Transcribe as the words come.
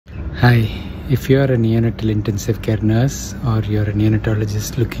Hi, if you are a neonatal intensive care nurse or you're a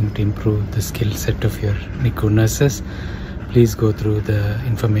neonatologist looking to improve the skill set of your NICU nurses, please go through the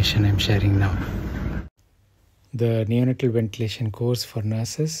information I'm sharing now. The neonatal ventilation course for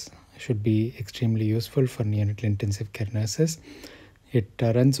nurses should be extremely useful for neonatal intensive care nurses. It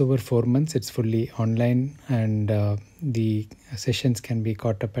runs over 4 months. It's fully online, and the sessions can be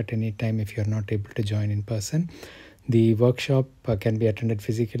caught up at any time if you're not able to join in person. The workshop can be attended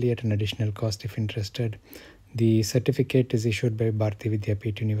physically at an additional cost if interested. The certificate is issued by Bharati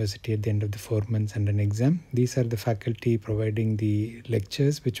Vidyapith University at the end of the 4 months and an exam. These are the faculty providing the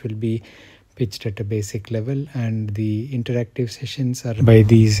lectures, which will be pitched at a basic level, and the interactive sessions are by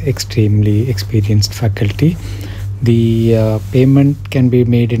these extremely experienced faculty. The payment can be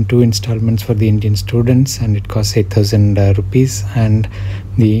made in 2 installments for the Indian students, and it costs 8,000 rupees, and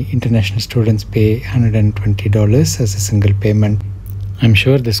the international students pay $120 as a single payment. I'm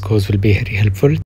sure this course will be very helpful.